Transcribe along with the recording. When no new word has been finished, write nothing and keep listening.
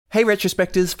Hey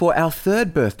Retrospectors, for our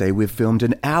third birthday we've filmed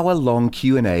an hour-long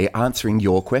Q&A answering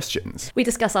your questions. We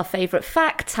discuss our favourite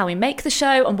facts, how we make the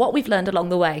show, and what we've learned along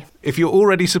the way. If you're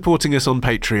already supporting us on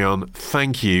Patreon,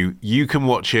 thank you. You can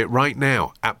watch it right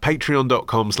now at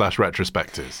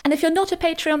patreon.com/retrospectors. And if you're not a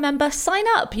Patreon member, sign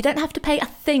up. You don't have to pay a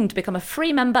thing to become a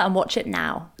free member and watch it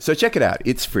now. So check it out,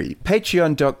 it's free.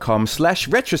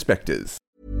 patreon.com/retrospectors.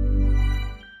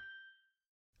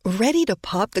 Ready to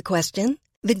pop the question?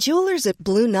 The jewelers at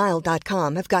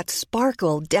BlueNile.com have got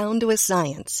sparkle down to a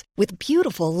science with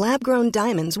beautiful lab-grown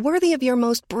diamonds worthy of your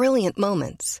most brilliant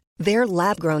moments. Their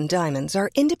lab-grown diamonds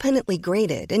are independently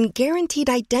graded and guaranteed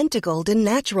identical to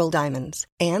natural diamonds,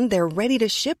 and they're ready to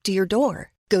ship to your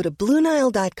door. Go to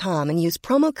BlueNile.com and use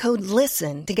promo code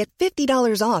LISTEN to get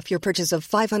 $50 off your purchase of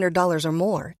 $500 or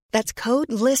more. That's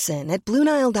code LISTEN at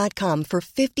BlueNile.com for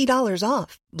 $50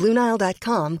 off.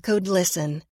 BlueNile.com, code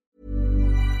LISTEN.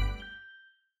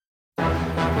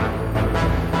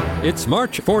 It's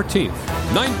March 14th,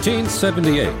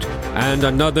 1978, and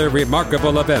another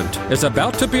remarkable event is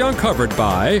about to be uncovered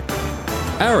by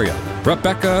Ariel,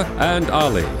 Rebecca, and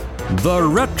Ali, the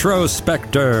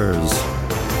Retrospectors.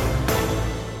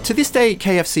 To this day,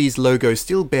 KFC's logo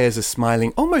still bears a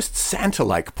smiling, almost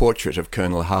Santa-like portrait of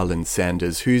Colonel Harlan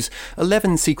Sanders, whose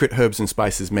 11 secret herbs and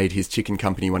spices made his chicken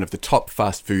company one of the top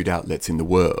fast food outlets in the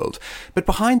world. But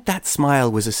behind that smile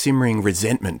was a simmering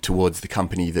resentment towards the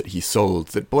company that he sold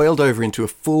that boiled over into a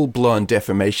full-blown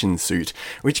defamation suit,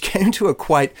 which came to a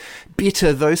quite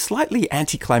bitter, though slightly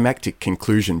anticlimactic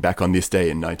conclusion back on this day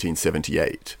in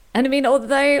 1978. And I mean,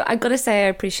 although I've got to say I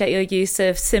appreciate your use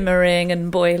of simmering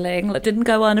and boiling, it didn't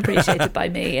go unappreciated by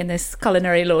me in this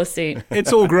culinary lawsuit.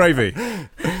 It's all gravy.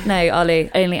 No,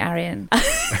 Ollie, only Arian.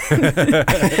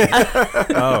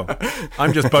 Oh,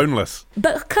 I'm just boneless.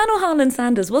 But Colonel Harlan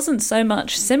Sanders wasn't so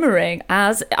much simmering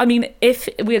as, I mean, if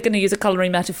we're going to use a culinary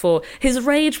metaphor, his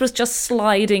rage was just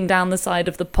sliding down the side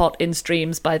of the pot in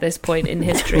streams by this point in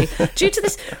history, due to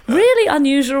this really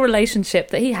unusual relationship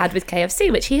that he had with KFC,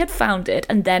 which he had founded,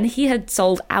 and then he had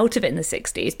sold out of it in the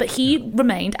 60s, but he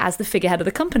remained as the figurehead of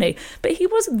the company. But he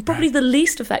was probably the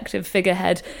least effective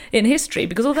figurehead in history,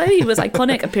 because although he was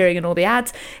iconic, appearing in all the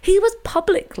ads, he was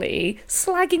publicly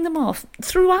slagging them off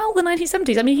throughout the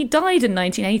 1970s. I mean, he died in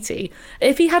 1980.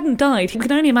 If he hadn't died, you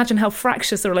can only imagine how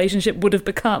fractious the relationship would have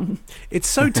become. It's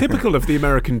so typical of the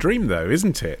American dream, though,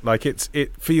 isn't it? Like,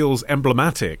 it feels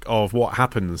emblematic of what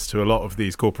happens to a lot of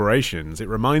these corporations. It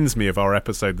reminds me of our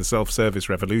episode, The Self-Service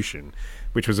Revolution,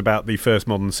 which was about the first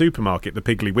modern supermarket, the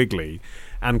Piggly Wiggly,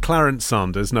 and Clarence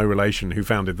Sanders, no relation, who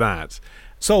founded that,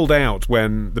 sold out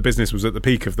when the business was at the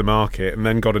peak of the market and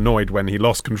then got annoyed when he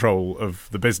lost control of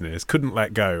the business, couldn't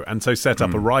let go, and so set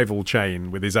up a rival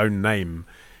chain with his own name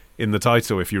in the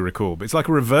title, if you recall. But it's like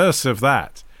a reverse of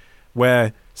that,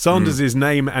 where Sanders'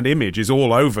 name and image is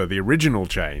all over the original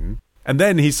chain, and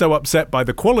then he's so upset by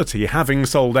the quality, having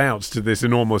sold out to this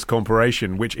enormous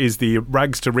corporation, which is the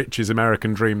rags-to-riches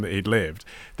American dream that he'd lived,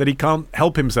 that he can't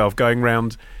help himself going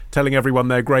round telling everyone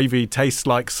their gravy tastes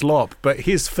like slop. But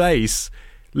his face,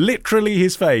 literally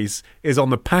his face, is on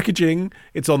the packaging,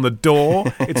 it's on the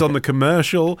door, it's on the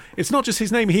commercial. It's not just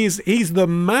his name, he's the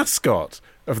mascot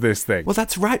of this thing. Well,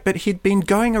 that's right, but he'd been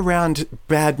going around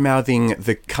bad-mouthing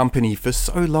the company for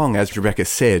so long, as Rebecca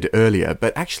said earlier,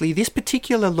 but actually this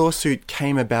particular lawsuit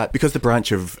came about because the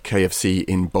branch of KFC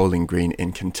in Bowling Green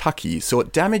in Kentucky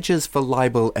sought damages for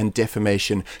libel and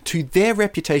defamation to their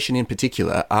reputation in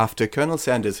particular after Colonel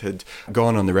Sanders had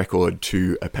gone on the record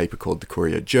to a paper called the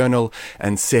Courier-Journal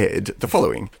and said the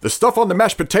following: "The stuff on the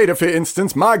mashed potato, for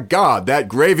instance, my God, that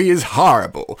gravy is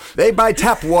horrible. They buy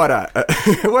tap water."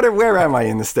 Where am I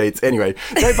in the States? Anyway,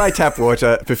 they buy tap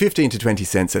water for 15 to 20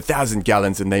 cents, 1,000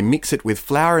 gallons, and they mix it with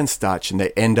flour and starch, and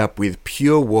they end up with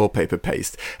pure wallpaper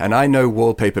paste. And I know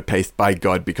wallpaper paste, by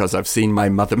God, because I've seen my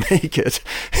mother make it,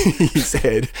 he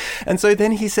said. And so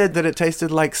then he said that it tasted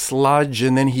like sludge,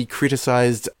 and then he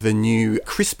criticized the new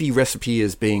crispy recipe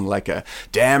as being like a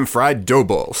damn fried dough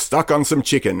ball stuck on some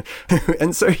chicken.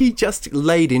 And so he just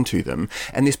laid into them,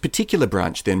 and this particular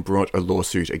branch then brought a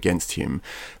lawsuit against him.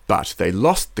 But they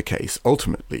lost the case,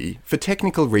 ultimately, for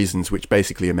technical reasons which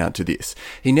basically amount to this.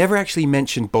 He never actually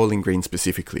mentioned Bowling Green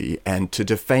specifically, and to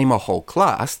defame a whole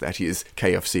class, that is,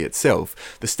 KFC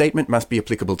itself, the statement must be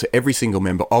applicable to every single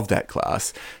member of that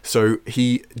class. So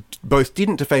he both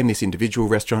didn't defame this individual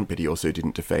restaurant, but he also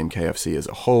didn't defame KFC as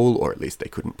a whole, or at least they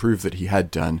couldn't prove that he had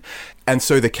done. And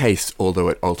so the case, although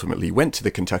it ultimately went to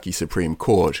the Kentucky Supreme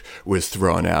Court, was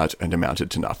thrown out and amounted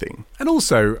to nothing. And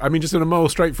also, I mean, just on a more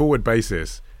straightforward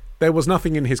basis, there was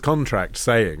nothing in his contract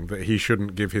saying that he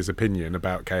shouldn't give his opinion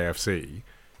about KFC.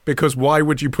 Because why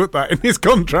would you put that in his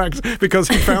contract? Because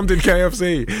he founded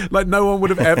KFC. Like, no one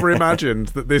would have ever imagined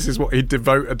that this is what he'd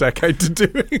devote a decade to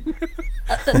doing.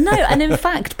 No, and in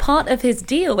fact, part of his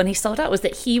deal when he sold out was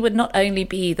that he would not only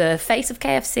be the face of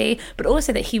KFC, but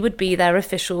also that he would be their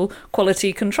official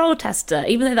quality control tester,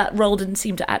 even though that role didn't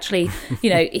seem to actually,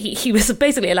 he was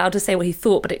basically allowed to say what he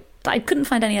thought, but I couldn't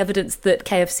find any evidence that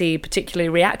KFC particularly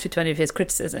reacted to any of his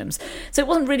criticisms. So it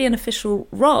wasn't really an official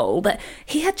role, but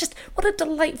he had what a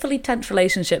delightfully tense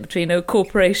relationship between a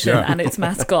corporation and its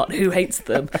mascot who hates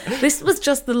them. This was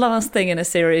just the last thing in a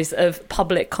series of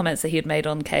public comments that he had made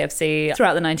on KFC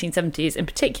throughout the 1970s in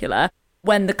particular.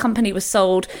 When the company was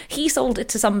sold, he sold it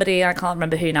to somebody, I can't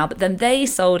remember who now, but then they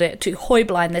sold it to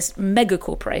Heublein, this mega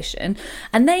corporation,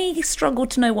 and they struggled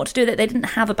to know what to do with it. They didn't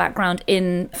have a background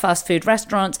in fast food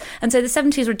restaurants, and so the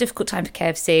 70s were a difficult time for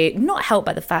KFC, not helped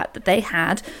by the fact that they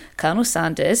had Colonel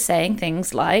Sanders saying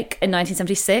things like, in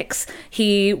 1976,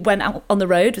 he went out on the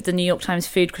road with the New York Times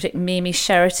food critic Mimi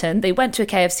Sheraton. They went to a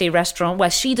KFC restaurant where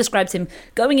she describes him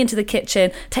going into the kitchen,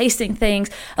 tasting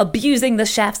things, abusing the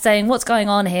chef, saying, "What's going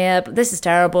on here? This is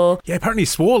terrible." Yeah, apparently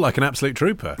swore like an absolute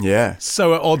trooper. Yeah.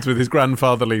 So at odds with his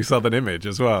grandfatherly southern image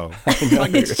as well.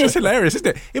 Like, it's just hilarious,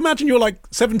 isn't it? Imagine you're like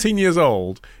 17 years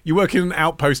old, you work in an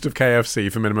outpost of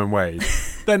KFC for minimum wage.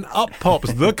 Then up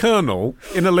pops the Colonel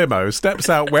in a limo, steps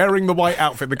out wearing the white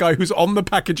outfit, the guy who's on the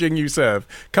packaging you serve,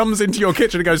 comes into your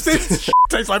kitchen and goes, "This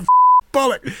tastes like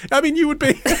bollock." I mean, you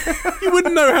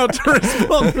wouldn't know how to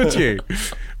respond, would you?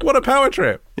 What a power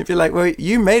trip. You'd be like, "Well,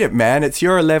 you made it, man. It's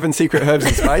your 11 secret herbs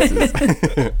and spices."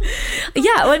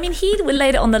 Yeah, well, I mean, he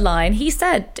laid it on the line. He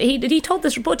said, he told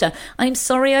this reporter, "I'm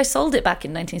sorry I sold it back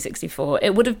in 1964.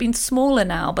 It would have been smaller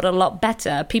now, but a lot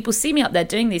better. People see me up there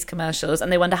doing these commercials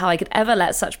and they wonder how I could ever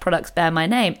let such products bear my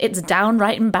name. It's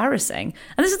downright embarrassing."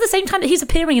 And this is the same time that he's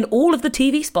appearing in all of the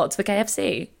TV spots for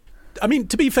KFC. I mean,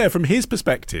 to be fair, from his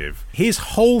perspective, his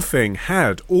whole thing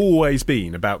had always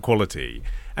been about quality.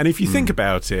 And if you think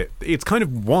about it, it's kind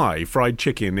of why fried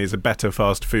chicken is a better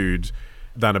fast food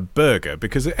than a burger,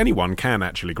 because anyone can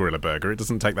actually grill a burger. It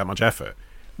doesn't take that much effort.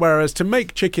 Whereas to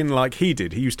make chicken like he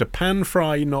did, he used to pan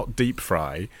fry, not deep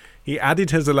fry. He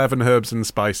added his 11 herbs and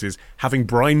spices, having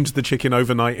brined the chicken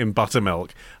overnight in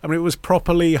buttermilk. I mean, it was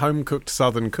properly home-cooked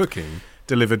southern cooking,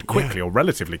 delivered quickly, or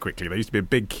relatively quickly. There used to be a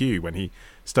big queue when he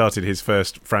started his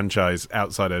first franchise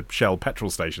outside a Shell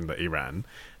petrol station that he ran,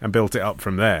 and built it up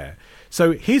from there.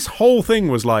 So his whole thing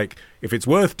was like, if it's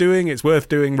worth doing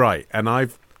right. And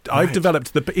I've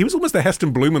developed he was almost the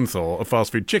Heston Blumenthal of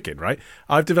fast food chicken, right?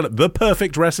 I've developed the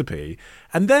perfect recipe.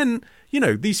 And then,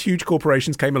 these huge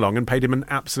corporations came along and paid him an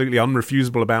absolutely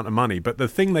unrefusable amount of money. But the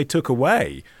thing they took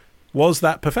away was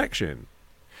that perfection.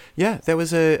 Yeah, there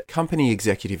was a company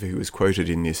executive who was quoted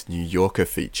in this New Yorker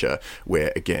feature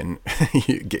where, again,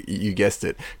 you guessed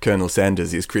it, Colonel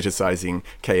Sanders is criticising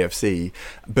KFC.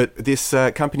 But this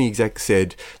company exec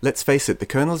said, "Let's face it, the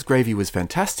Colonel's gravy was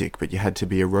fantastic, but you had to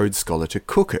be a Rhodes Scholar to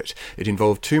cook it. It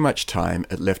involved too much time,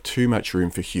 it left too much room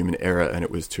for human error, and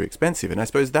it was too expensive." And I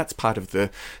suppose that's part of the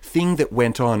thing that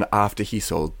went on after he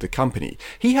sold the company.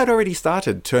 He had already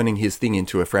started turning his thing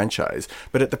into a franchise,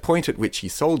 but at the point at which he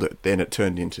sold it, then it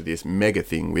turned into this mega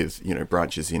thing with,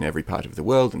 branches in every part of the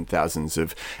world and thousands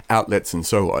of outlets and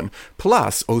so on.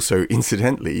 Plus, also,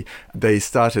 incidentally, they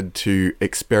started to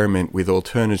experiment with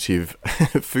alternative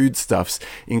foodstuffs,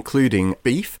 including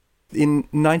beef. In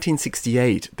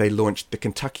 1968, they launched the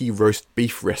Kentucky Roast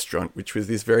Beef Restaurant, which was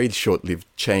this very short-lived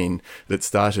chain that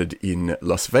started in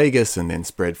Las Vegas and then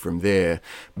spread from there.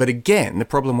 But again, the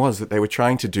problem was that they were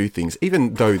trying to do things,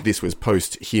 even though this was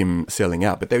post him selling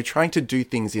out, but they were trying to do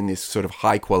things in this sort of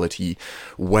high-quality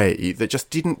way that just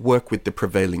didn't work with the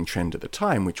prevailing trend at the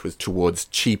time, which was towards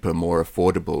cheaper, more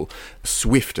affordable,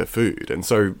 swifter food. And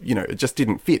so, it just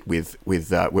didn't fit with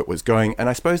what was going. And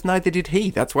I suppose neither did he.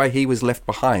 That's why he was left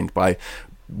behind by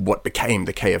what became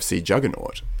the KFC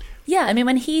juggernaut. Yeah, I mean,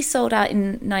 when he sold out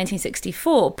in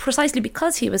 1964, precisely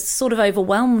because he was sort of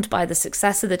overwhelmed by the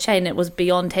success of the chain, it was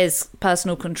beyond his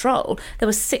personal control. There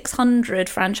were 600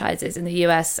 franchises in the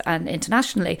US and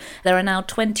internationally. There are now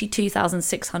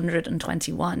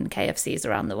 22,621 KFCs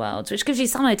around the world, which gives you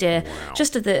some idea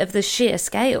just of the sheer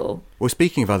scale. Well,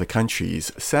 speaking of other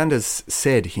countries, Sanders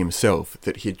said himself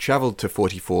that he had travelled to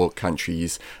 44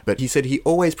 countries, but he said he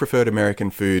always preferred American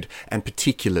food, and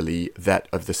particularly that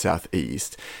of the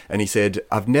Southeast. And he said,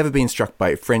 I've never been struck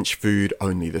by French food,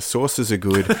 only the sauces are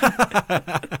good.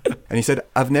 And he said,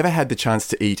 I've never had the chance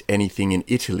to eat anything in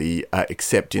Italy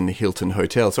except in the Hilton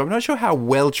Hotel. So I'm not sure how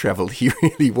well-travelled he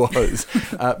really was.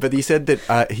 But he said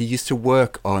that he used to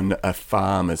work on a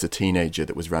farm as a teenager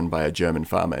that was run by a German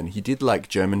farmer, and he did like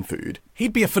German food.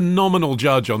 He'd be a phenomenal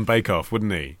judge on Bake Off,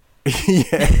 wouldn't he?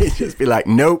 Yeah, he'd just be like,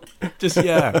 nope.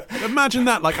 Imagine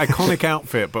that, like, iconic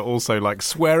outfit, but also, like,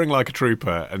 swearing like a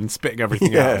trooper and spitting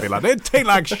everything out and be like, they'd take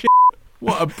like shit.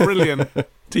 What a brilliant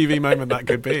TV moment that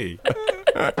could be.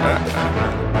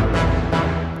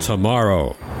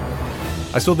 Tomorrow.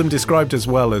 I saw them described as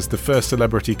well as the first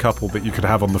celebrity couple that you could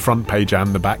have on the front page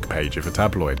and the back page of a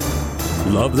tabloid.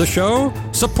 Love the show?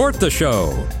 Support the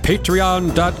show.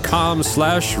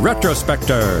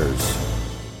 Patreon.com/retrospectors.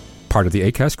 Part of the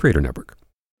Acast Creator Network.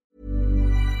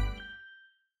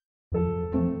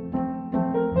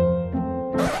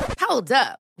 Hold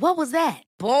up. What was that?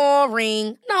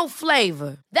 Boring. No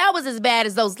flavor. That was as bad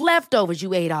as those leftovers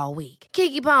you ate all week.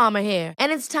 Keke Palmer here.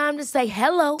 And it's time to say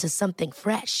hello to something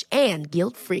fresh and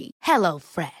guilt-free. Hello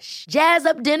Fresh. Jazz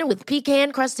up dinner with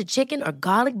pecan-crusted chicken or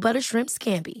garlic butter shrimp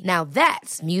scampi. Now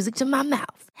that's music to my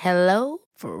mouth. Hello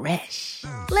Fresh.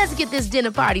 Let's get this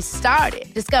dinner party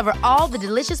started. Discover all the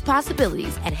delicious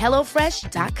possibilities at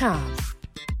HelloFresh.com.